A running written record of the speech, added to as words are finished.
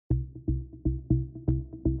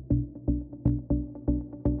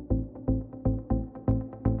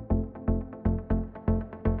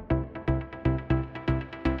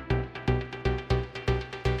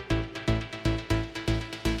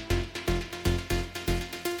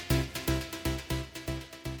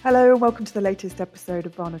Hello and welcome to the latest episode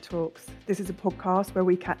of Varna Talks. This is a podcast where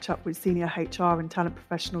we catch up with senior HR and talent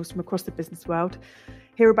professionals from across the business world,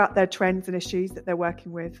 hear about their trends and issues that they're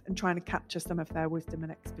working with, and trying to capture some of their wisdom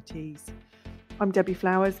and expertise. I'm Debbie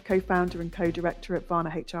Flowers, co-founder and co-director at Varna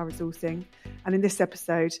HR Resourcing, and in this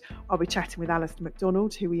episode I'll be chatting with Alistair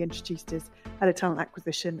McDonald, who we introduced as Head of Talent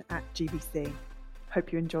Acquisition at GVC.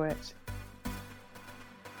 Hope you enjoy it.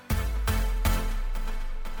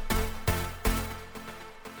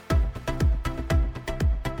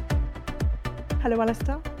 Hello,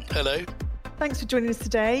 Alistair. Hello. Thanks for joining us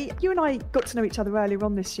today. You and I got to know each other earlier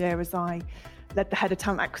on this year as I led the Head of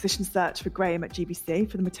Talent Acquisition search for Graham at GVC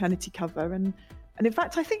for the maternity cover. And in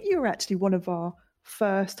fact, I think you were actually one of our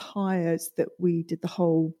first hires that we did the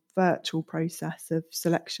whole virtual process of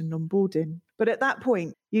selection and onboarding. But at that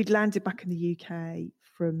point, you'd landed back in the UK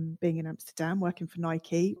from being in Amsterdam, working for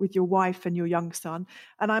Nike with your wife and your young son.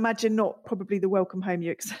 And I imagine not probably the welcome home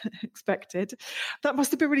you expected. That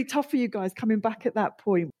must have been really tough for you guys coming back at that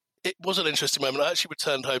point. It was an interesting moment. I actually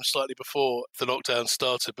returned home slightly before the lockdown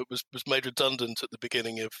started, but was made redundant at the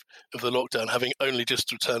beginning of the lockdown, having only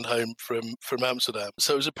just returned home from Amsterdam.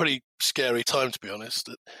 So it was a pretty scary time, to be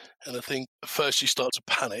honest. And I think first you start to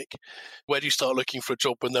panic. Where do you start looking for a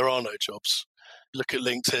job when there are no jobs? Look at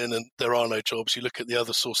LinkedIn and there are no jobs. You look at the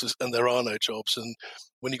other sources and there are no jobs. And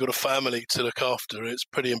when you've got a family to look after, it's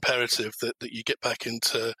pretty imperative that you get back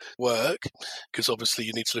into work, because obviously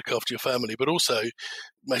you need to look after your family. But also, it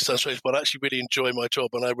may sound strange, but I actually really enjoy my job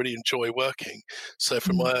and I really enjoy working. So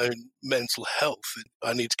for my own mental health,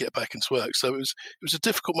 I need to get back into work. So it was a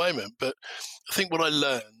difficult moment. But I think what I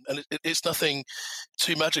learned, and it's nothing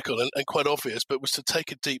too magical and quite obvious, but was to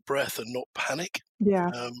take a deep breath and not panic. Yeah.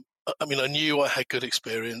 I mean, I knew I had good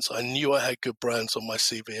experience. I knew I had good brands on my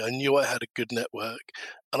CV. I knew I had a good network,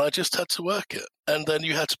 and I just had to work it. And then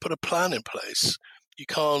you had to put a plan in place. You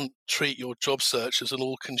can't treat your job search as an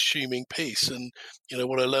all-consuming piece. And,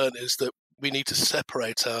 what I learned is that we need to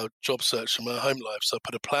separate our job search from our home life. So I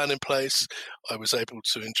put a plan in place. I was able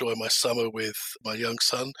to enjoy my summer with my young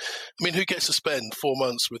son. I mean, who gets to spend 4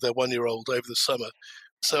 months with their 1-year-old over the summer?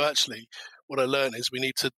 So actually, what I learned is we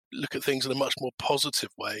need to look at things in a much more positive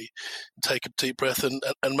way, take a deep breath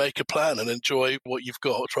and make a plan and enjoy what you've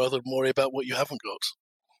got rather than worry about what you haven't got.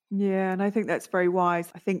 Yeah, and I think that's very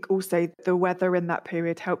wise. I think also the weather in that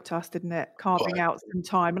period helped us, didn't it? Carving out some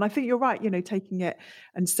time. And I think you're right, taking it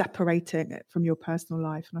and separating it from your personal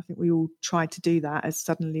life. And I think we all tried to do that as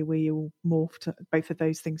suddenly we all morphed both of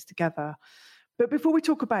those things together. But before we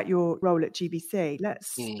talk about your role at GVC,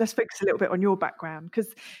 let's focus a little bit on your background,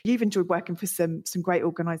 because you've enjoyed working for some great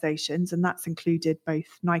organisations, and that's included both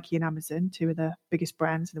Nike and Amazon, two of the biggest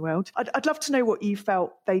brands in the world. I'd love to know what you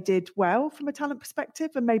felt they did well from a talent perspective,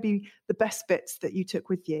 and maybe the best bits that you took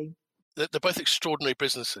with you. They're both extraordinary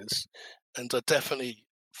businesses, and I definitely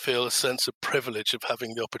feel a sense of privilege of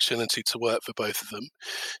having the opportunity to work for both of them.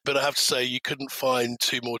 But I have to say, you couldn't find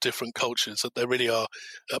two more different cultures, that they really are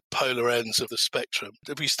at polar ends of the spectrum.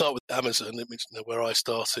 If we start with Amazon, it means where I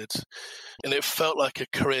started, and it felt like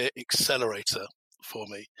a career accelerator for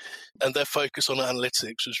me. And their focus on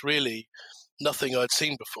analytics was really nothing I'd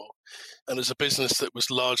seen before. And as a business that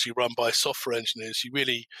was largely run by software engineers, you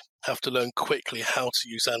really have to learn quickly how to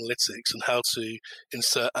use analytics and how to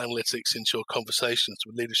insert analytics into your conversations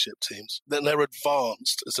with leadership teams. Then they're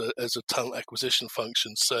advanced as a talent acquisition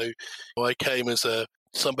function. So I came as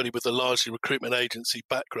somebody with a largely recruitment agency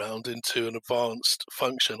background into an advanced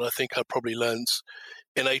function. I think I probably learned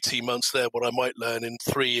in 18 months there what I might learn in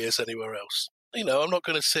 3 years anywhere else. I'm not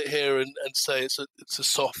going to sit here and say it's a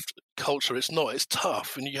soft culture. It's not. It's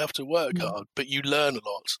tough and you have to work hard, but you learn a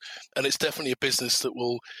lot. And it's definitely a business that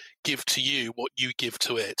will give to you what you give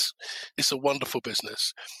to it. It's a wonderful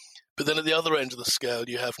business. But then at the other end of the scale,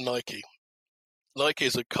 you have Nike. Nike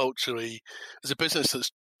is a business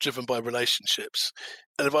that's driven by relationships.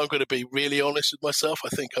 And if I'm going to be really honest with myself, I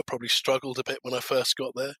think I probably struggled a bit when I first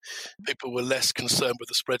got there. People were less concerned with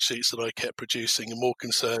the spreadsheets that I kept producing and more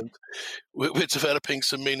concerned with developing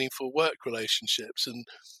some meaningful work relationships. And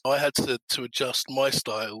I had to adjust my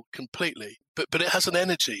style completely. But it has an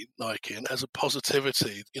energy, Nike, and it has a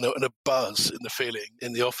positivity, and a buzz in the feeling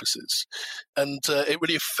in the offices. And it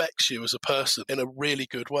really affects you as a person in a really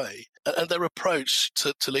good way. And their approach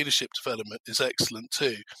to leadership development is excellent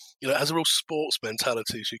too. It has a real sports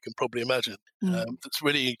mentality, as you can probably imagine. That's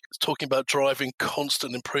really talking about driving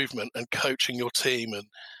constant improvement and coaching your team and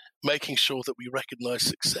making sure that we recognize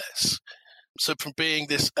success. So from being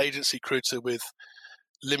this agency recruiter with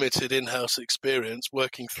limited in-house experience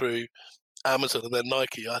working through Amazon and then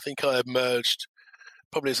Nike, I think I emerged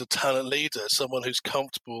probably as a talent leader, someone who's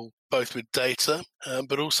comfortable both with data,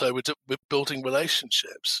 but also with building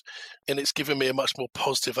relationships. And it's given me a much more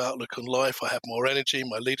positive outlook on life. I have more energy,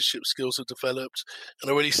 my leadership skills have developed,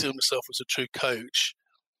 and I really see myself as a true coach,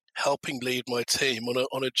 helping lead my team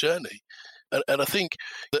on a journey. And I think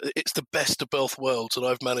that it's the best of both worlds that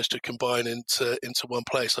I've managed to combine into one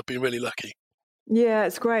place. I've been really lucky. Yeah,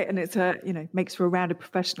 it's great, and it's makes for a rounded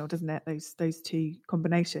professional, doesn't it? Those two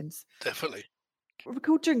combinations. Definitely. I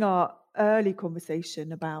recall during our early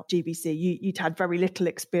conversation about GVC, you'd had very little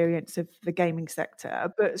experience of the gaming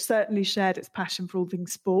sector, but certainly shared its passion for all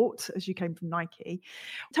things sport as you came from Nike.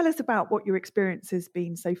 Tell us about what your experience has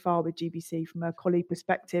been so far with GVC from a colleague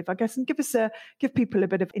perspective, I guess, and give people a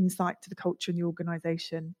bit of insight to the culture in the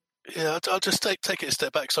organisation. Yeah, I'll just take it a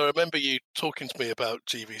step back. So I remember you talking to me about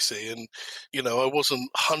GVC, and I wasn't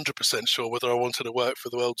 100% sure whether I wanted to work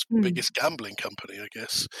for the world's biggest gambling company. I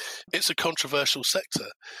guess it's a controversial sector,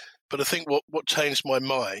 but I think what changed my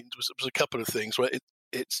mind was a couple of things. Right,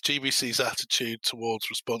 it's GVC's attitude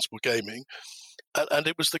towards responsible gaming, and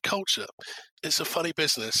it was the culture. It's a funny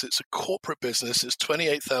business. It's a corporate business. It's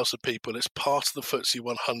 28,000 people. It's part of the FTSE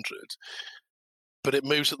 100, but it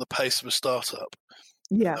moves at the pace of a startup.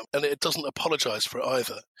 Yeah. And it doesn't apologise for it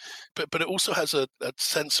either. But it also has a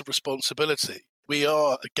sense of responsibility. We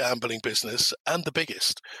are a gambling business and the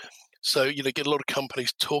biggest. So, get a lot of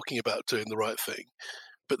companies talking about doing the right thing.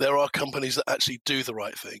 But there are companies that actually do the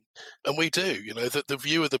right thing. And we do. The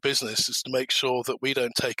view of the business is to make sure that we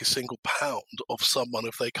don't take a single pound off someone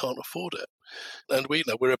if they can't afford it. And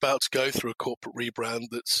we're about to go through a corporate rebrand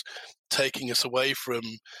that's taking us away from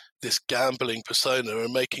this gambling persona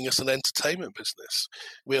and making us an entertainment business.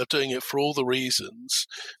 We are doing it for all the reasons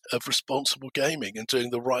of responsible gaming and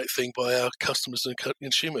doing the right thing by our customers and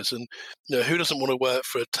consumers. And who doesn't want to work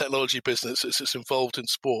for a technology business that's involved in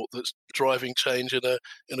sport, that's driving change in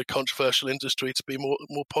a controversial industry to be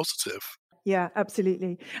more positive? Yeah,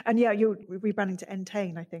 absolutely. And yeah, you're rebranding to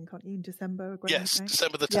Entain, I think, aren't you, in December? Yes,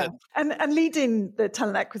 December the 10th. Yeah. And leading the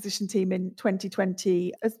talent acquisition team in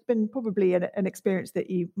 2020 has been probably an experience that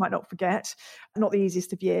you might not forget, not the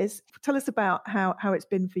easiest of years. Tell us about how it's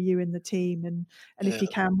been for you and the team, and if you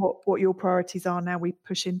can, what your priorities are now we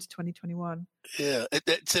push into 2021. Yeah,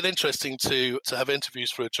 it's interesting to have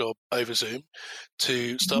interviews for a job over Zoom,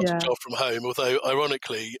 to start a job from home, although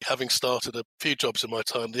ironically, having started a few jobs in my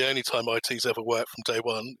time, the only time IT's ever worked from day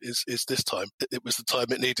one is this time. It was the time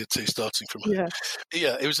it needed to, starting from home.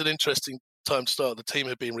 Yeah, it was an interesting time to start. The team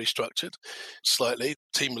had been restructured slightly.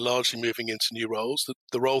 The team were largely moving into new roles.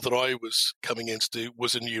 The role that I was coming in to do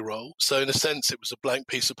was a new role. So in a sense, it was a blank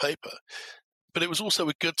piece of paper. But it was also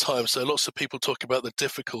a good time. So lots of people talk about the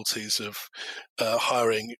difficulties of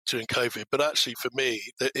hiring during COVID. But actually, for me,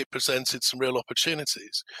 it presented some real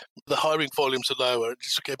opportunities. The hiring volumes are lower. It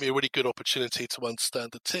just gave me a really good opportunity to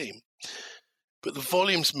understand the team. But the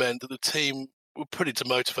volumes meant that the team were pretty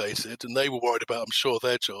demotivated, and they were worried about, I'm sure,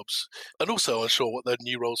 their jobs, and also unsure what their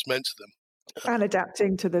new roles meant to them. And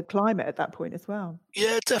adapting to the climate at that point as well.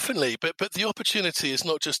 Yeah, definitely. But the opportunity is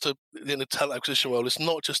not just in a talent acquisition role. It's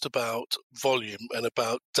not just about volume and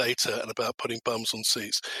about data and about putting bums on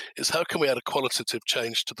seats. It's how can we add a qualitative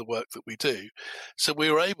change to the work that we do. So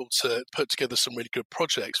we were able to put together some really good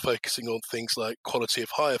projects focusing on things like quality of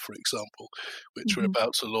hire, for example, which we're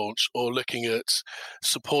about to launch, or looking at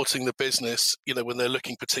supporting the business, when they're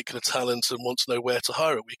looking particular talent and want to know where to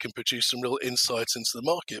hire it. We can produce some real insights into the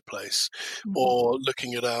marketplace. Or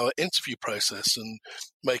looking at our interview process and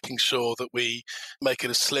making sure that we make it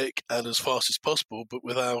as slick and as fast as possible, but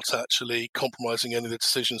without actually compromising any of the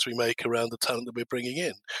decisions we make around the talent that we're bringing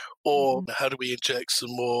in. Or how do we inject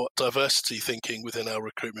some more diversity thinking within our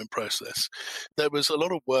recruitment process? There was a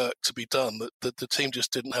lot of work to be done that the team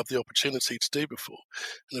just didn't have the opportunity to do before.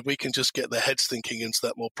 And if we can just get their heads thinking into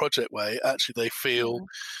that more project way, actually they feel,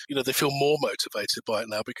 they feel more motivated by it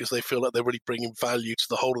now, because they feel like they're really bringing value to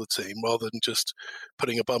the whole of the team rather than just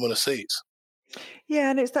putting a bum on a seat.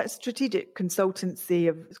 Yeah, and it's that strategic consultancy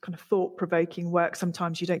of kind of thought-provoking work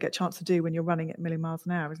sometimes you don't get a chance to do when you're running at a million miles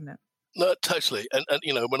an hour, isn't it? No, totally. And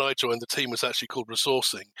when I joined, the team was actually called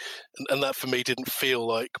Resourcing. And that for me didn't feel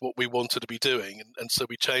like what we wanted to be doing. And so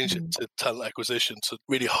we changed it to talent acquisition to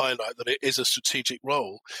really highlight that it is a strategic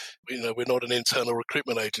role. We're not an internal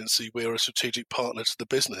recruitment agency. We're a strategic partner to the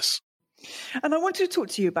business. And I wanted to talk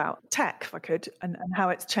to you about tech, if I could, and how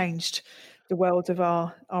it's changed the world of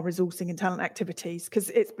our resourcing and talent activities, because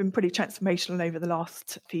it's been pretty transformational over the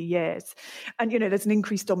last few years. And, there's an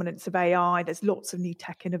increased dominance of AI. There's lots of new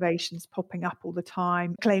tech innovations popping up all the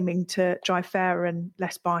time, claiming to drive fairer and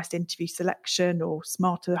less biased interview selection or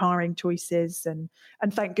smarter hiring choices. And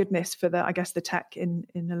thank goodness for the tech in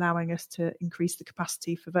allowing us to increase the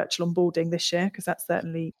capacity for virtual onboarding this year, because that's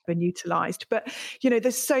certainly been utilised. But,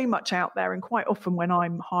 there's so much out there. And quite often when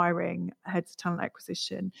I'm hiring heads of talent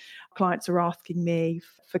acquisition, clients are asking me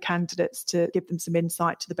for candidates to give them some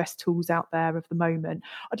insight to the best tools out there of the moment.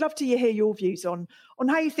 I'd love to hear your views on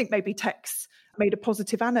how you think maybe tech's made a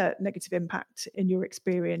positive and a negative impact in your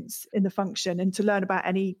experience in the function, and to learn about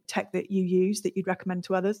any tech that you use that you'd recommend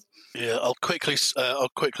to others. Yeah, I'll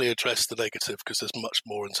quickly address the negative, because there's much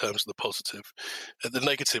more in terms of the positive. The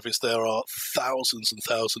negative is there are thousands and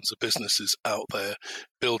thousands of businesses out there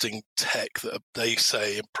building tech that they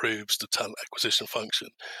say improves the talent acquisition function,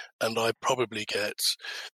 and I probably get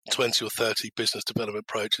 20 or 30 business development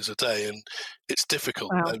approaches a day, and it's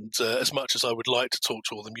difficult. Wow. And as much as I would like to talk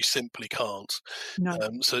to all of them, you simply can't. No.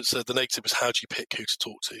 So the negative is, how do you pick who to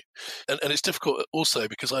talk to? And it's difficult also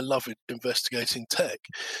because I love investigating tech.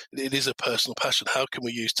 It is a personal passion. How can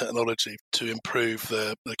we use technology to improve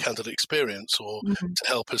the candidate experience, or to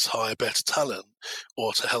help us hire better talent,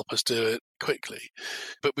 or to help us do it quickly?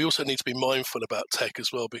 But we also need to be mindful about tech as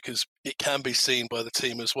well, because it can be seen by the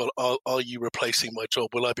team as well. Are you replacing my job?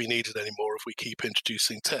 Will I be needed anymore if we keep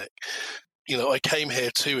introducing tech? I came here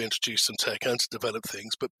to introduce some tech and to develop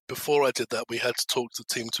things, but before I did that, we had to talk to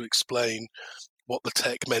the team to explain what the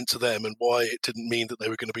tech meant to them and why it didn't mean that they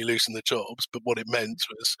were going to be losing their jobs, but what it meant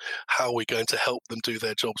was how we're going to help them do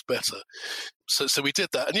their jobs better. So we did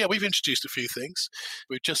that. And we've introduced a few things.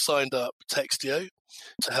 We've just signed up Textio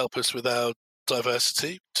to help us with our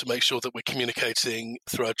diversity, to make sure that we're communicating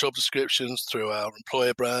through our job descriptions, through our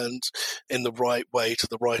employer brand, in the right way to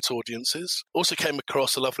the right audiences. Also came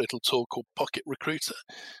across a lovely little tool called Pocket Recruiter.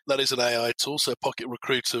 That is an AI tool. So Pocket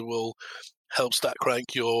Recruiter will help stack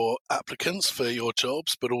rank your applicants for your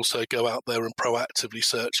jobs, but also go out there and proactively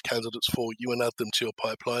search candidates for you and add them to your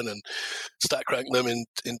pipeline and stack rank them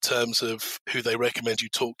in terms of who they recommend you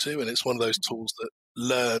talk to. And it's one of those tools that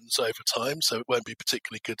learns over time, so it won't be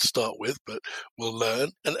particularly good to start with, but we'll learn.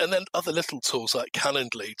 And then other little tools like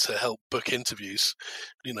Calendly to help book interviews.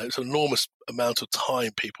 It's an enormous amount of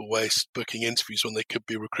time people waste booking interviews when they could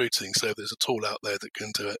be recruiting, so there's a tool out there that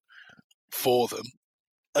can do it for them.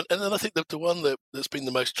 And then I think that the one that's been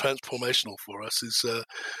the most transformational for us is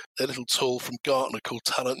a little tool from Gartner called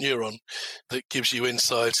Talent Neuron that gives you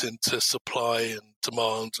insight into supply and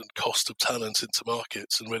demand and cost of talent into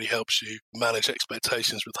markets, and really helps you manage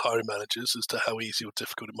expectations with hiring managers as to how easy or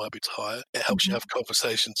difficult it might be to hire. It helps you have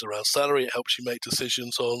conversations around salary. It helps you make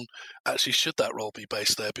decisions on, actually, should that role be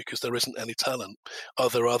based there because there isn't any talent?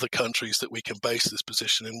 Are there other countries that we can base this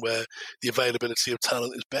position in where the availability of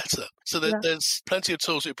talent is better? So there's plenty of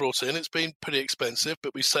tools we brought in. It's been pretty expensive,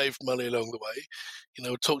 but we saved money along the way.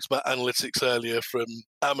 We talked about analytics earlier from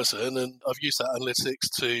Amazon, and I've used that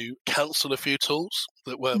analytics to cancel a few tools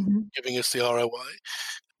that weren't giving us the ROI.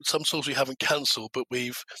 Some tools we haven't cancelled, but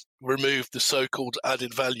we've removed the so-called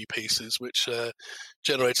added value pieces, which are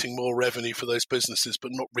generating more revenue for those businesses,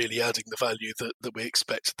 but not really adding the value that we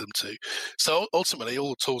expected them to. So ultimately, all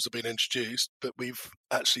the tools have been introduced, but we've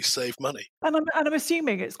actually saved money. And I'm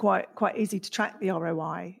assuming it's quite easy to track the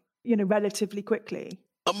ROI, relatively quickly.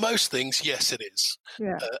 On most things, yes, it is.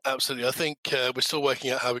 Yeah, absolutely. I think we're still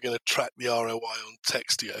working out how we're going to track the ROI on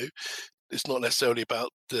Textio. It's not necessarily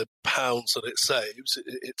about the pounds that it saves.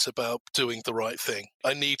 It's about doing the right thing.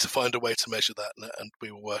 I need to find a way to measure that, and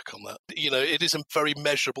we will work on that. It is a very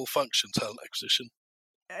measurable function, talent acquisition.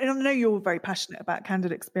 And I know you're very passionate about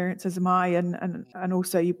candidate experience, as am I, and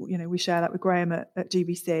also we share that with Graham at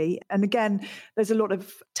GBC. And again, there's a lot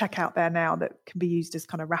of tech out there now that can be used as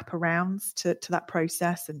kind of wraparounds to that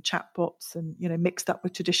process, and chatbots, and mixed up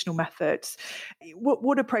with traditional methods.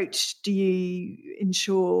 What approach do you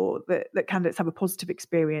ensure that candidates have a positive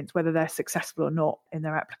experience, whether they're successful or not in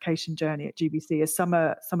their application journey at GBC? Is some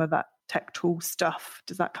of that tech tool stuff,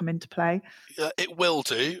 does that come into play? It will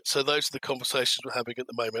do. So those are the conversations we're having at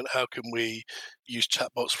the moment. How can we use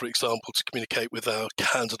chatbots, for example, to communicate with our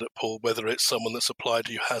candidate pool, whether it's someone that's applied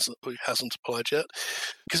who hasn't applied yet?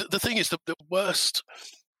 Because the thing is, the worst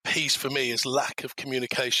piece for me is lack of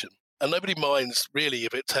communication. And nobody minds really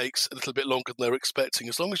if it takes a little bit longer than they're expecting,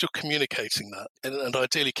 as long as you're communicating that and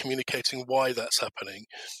ideally communicating why that's happening.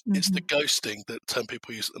 It's the ghosting that some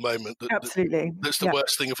people use at the moment Absolutely. that's the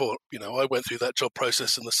worst thing of all. I went through that job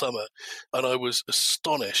process in the summer and I was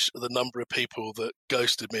astonished at the number of people that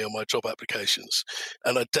ghosted me on my job applications.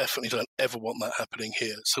 And I definitely don't ever want that happening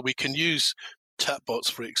here. So we can use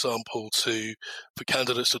chatbots, for example, for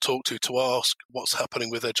candidates to talk to ask what's happening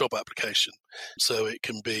with their job application. So it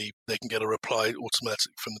can be, they can get a reply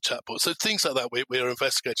automatically from the chatbot. So things like that, we are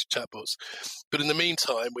investigating chatbots. But in the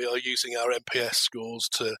meantime, we are using our NPS scores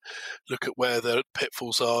to look at where the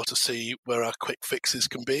pitfalls are, to see where our quick fixes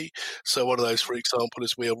can be. So one of those, for example,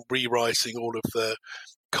 is we are rewriting all of the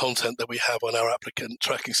content that we have on our applicant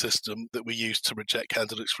tracking system that we use to reject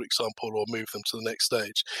candidates, for example, or move them to the next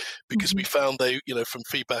stage. Because we found from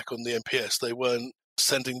feedback on the NPS, they weren't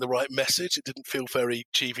sending the right message. It didn't feel very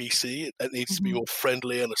GVC. It needs to be more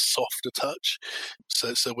friendly and a softer touch.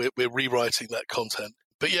 So we're rewriting that content.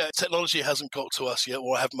 But yeah, technology hasn't got to us yet,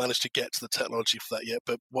 or I haven't managed to get to the technology for that yet,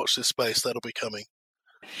 but watch this space, that'll be coming.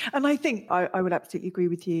 And I think I would absolutely agree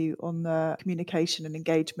with you on the communication and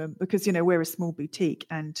engagement, because, we're a small boutique,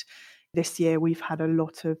 and this year we've had a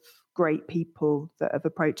lot of great people that have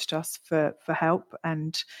approached us for help,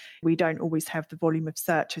 and we don't always have the volume of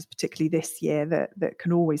searches, particularly this year, that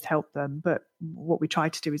can always help them. But what we try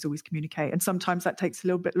to do is always communicate, and sometimes that takes a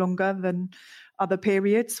little bit longer than other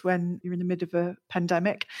periods when you're in the middle of a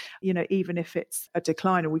pandemic. Even if it's a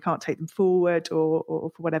decline or we can't take them forward or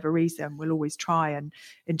for whatever reason, we'll always try and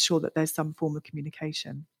ensure that there's some form of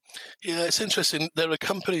communication. Yeah, it's interesting. There are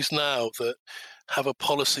companies now that have a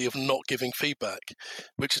policy of not giving feedback,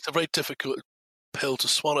 which is a very difficult pill to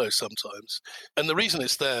swallow sometimes. And the reason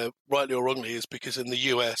it's there, rightly or wrongly, is because in the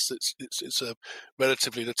US it's a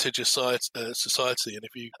relatively litigious society, and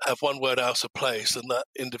if you have one word out of place, then that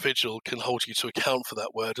individual can hold you to account for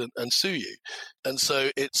that word and sue you. And so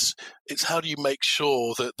it's how do you make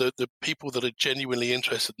sure that the people that are genuinely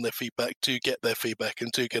interested in their feedback do get their feedback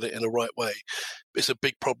and do get it in a right way. It's a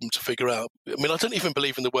big problem to figure out. I mean, I don't even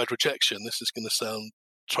believe in the word rejection. This is going to sound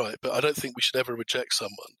trite, but I don't think we should ever reject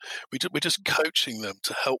someone. We're just coaching them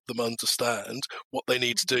to help them understand what they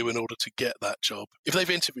need to do in order to get that job. If they've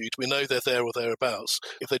interviewed, we know they're there or thereabouts.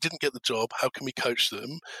 If they didn't get the job, how can we coach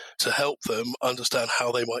them to help them understand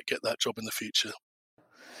how they might get that job in the future?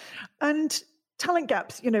 And talent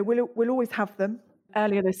gaps, we'll always have them.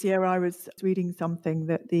 Earlier this year, I was reading something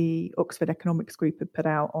that the Oxford Economics Group had put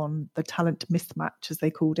out on the talent mismatch, as they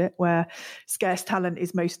called it, where scarce talent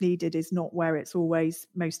is most needed is not where it's always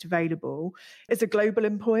most available. As a global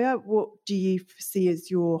employer, what do you see as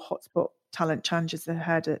your hotspot talent challenges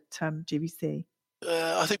ahead at GVC?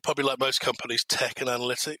 I think probably like most companies, tech and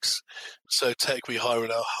analytics. So tech, we hire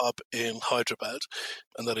in our hub in Hyderabad,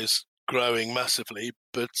 and that is growing massively,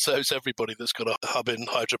 but so is everybody that's got a hub in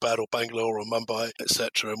Hyderabad or Bangalore or Mumbai,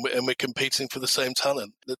 etc. And we're competing for the same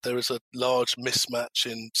talent. That there is a large mismatch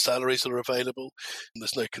in salaries that are available, and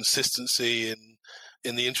there's no consistency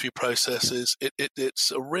in the interview processes.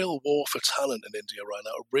 It's a real war for talent in India right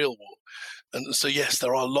now, a real war. And so, yes,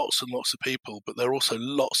 there are lots and lots of people, but there are also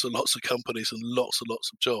lots and lots of companies and lots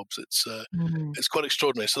of jobs. It's quite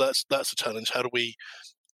extraordinary. So that's a challenge. How do we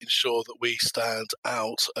ensure that we stand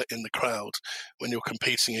out in the crowd when you're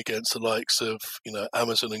competing against the likes of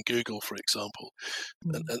Amazon and Google, for example?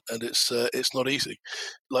 And it's not easy.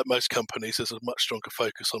 Like most companies, there's a much stronger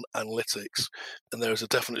focus on analytics, and there is a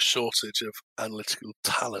definite shortage of analytical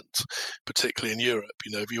talent, particularly in Europe.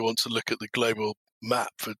 If you want to look at the global map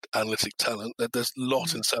for analytic talent, there's a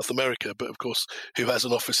lot in South America, but of course, who has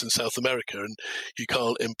an office in South America? And you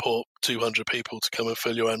can't import 200 people to come and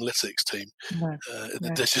fill your analytics team. No.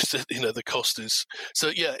 There's just, the cost is.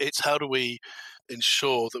 So yeah, it's how do we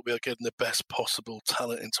ensure that we are getting the best possible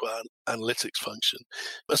talent into our analytics function?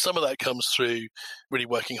 And some of that comes through really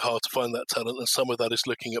working hard to find that talent, and some of that is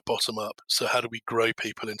looking at bottom up. So how do we grow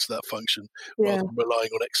people into that function rather than relying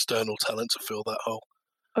on external talent to fill that hole?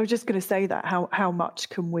 I was just going to say that how much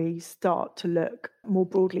can we start to look more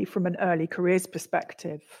broadly from an early careers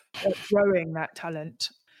perspective at growing that talent?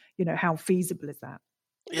 How feasible is that?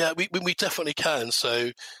 Yeah, we definitely can.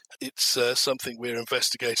 So it's something we're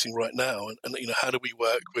investigating right now. And how do we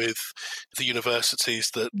work with the universities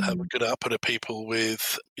that have a good output of people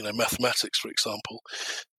with, mathematics, for example?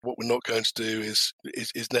 What we're not going to do is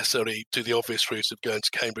necessarily do the obvious route of going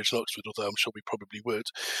to Cambridge and Oxford, although I'm sure we probably would.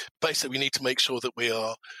 Basically, we need to make sure that we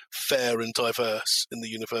are fair and diverse in the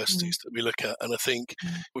universities that we look at. And I think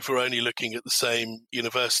if we're only looking at the same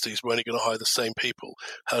universities, we're only going to hire the same people.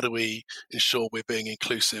 How do we ensure we're being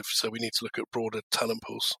inclusive? So we need to look at broader talent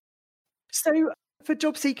pools. So For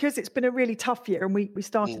job seekers, it's been a really tough year, and we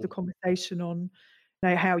started the conversation on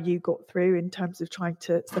how you got through in terms of trying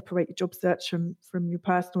to separate your job search from your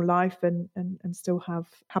personal life and still have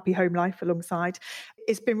happy home life alongside.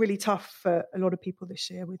 It's been really tough for a lot of people this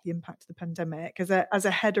year with the impact of the pandemic. As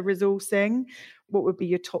a head of resourcing, what would be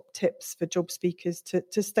your top tips for job seekers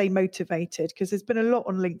to stay motivated? Because there's been a lot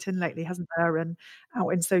on LinkedIn lately, hasn't there, and out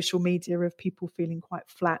in social media of people feeling quite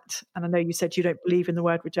flat. And I know you said you don't believe in the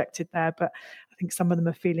word rejected there, but I think some of them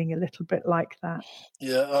are feeling a little bit like that.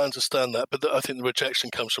 Yeah, I understand that. But I think the rejection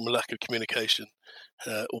comes from a lack of communication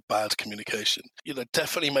or bad communication.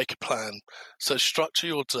 Definitely make a plan. So structure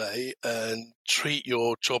your day and treat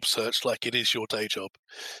your job search like it is your day job.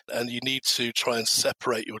 And you need to try and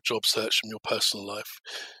separate your job search from your personal life.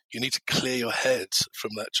 You need to clear your head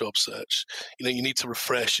from that job search. You need to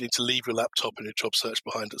refresh. You need to leave your laptop and your job search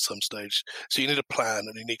behind at some stage. So you need a plan,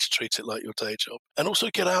 and you need to treat it like your day job. And also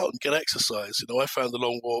get out and get exercise. I found the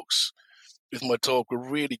long walks with my dog were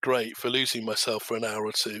really great for losing myself for an hour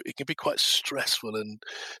or two. It can be quite stressful and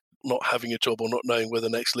not having a job or not knowing where the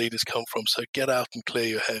next lead has come from. So get out and clear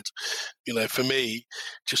your head. For me,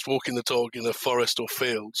 just walking the dog in a forest or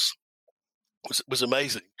fields was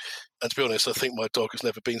amazing. And to be honest, I think my dog has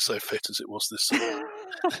never been so fit as it was this summer.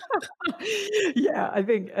 Yeah, I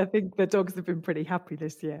think the dogs have been pretty happy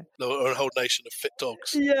this year. Or a whole nation of fit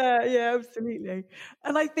dogs. Yeah, absolutely.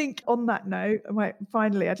 And I think on that note,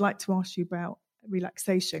 finally, I'd like to ask you about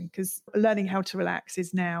relaxation, because learning how to relax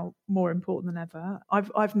is now more important than ever.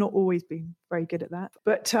 I've not always been very good at that.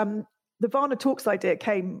 But the Varna Talks idea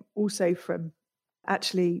came also from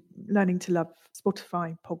actually learning to love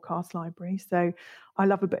Spotify podcast library. So I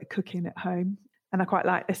love a bit of cooking at home. And I quite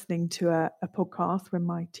like listening to a podcast when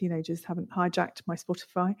my teenagers haven't hijacked my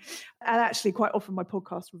Spotify. And actually, quite often my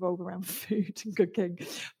podcasts revolve around food and cooking.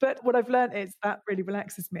 But what I've learned is that really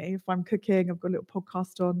relaxes me. If I'm cooking, I've got a little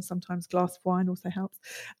podcast on. Sometimes a glass of wine also helps.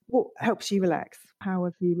 What helps you relax? How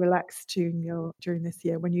have you relaxed during this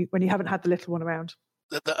year when you haven't had the little one around?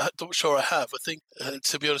 I'm not sure I have. I think,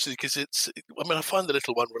 to be honest with you, because I find the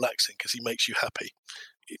little one relaxing because he makes you happy.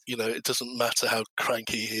 It doesn't matter how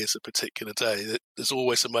cranky he is a particular day. There's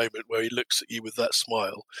always a moment where he looks at you with that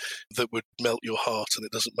smile that would melt your heart, and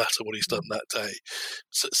it doesn't matter what he's done that day.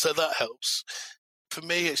 So that helps. For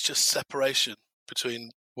me, it's just separation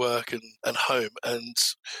between work and home. And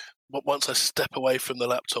once I step away from the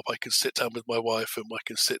laptop, I can sit down with my wife and I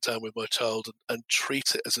can sit down with my child and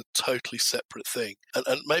treat it as a totally separate thing.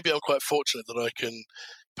 And maybe I'm quite fortunate that I can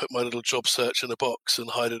put my little job search in a box and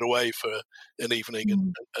hide it away for an evening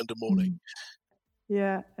and a morning.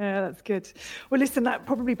 Yeah, that's good. Well, listen, that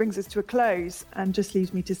probably brings us to a close and just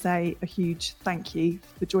leaves me to say a huge thank you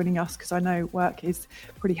for joining us, because I know work is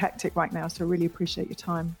pretty hectic right now, so I really appreciate your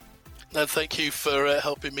time. No, thank you for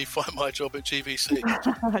helping me find my job at GVC.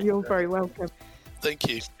 You're very welcome. Thank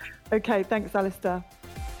you. Okay, thanks, Alistair.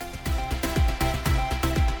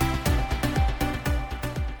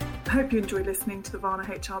 I hope you enjoyed listening to the Varna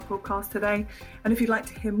HR podcast today. And if you'd like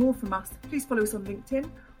to hear more from us, please follow us on LinkedIn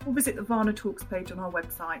or visit the Varna Talks page on our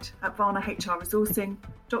website at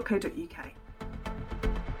varnahrresourcing.co.uk.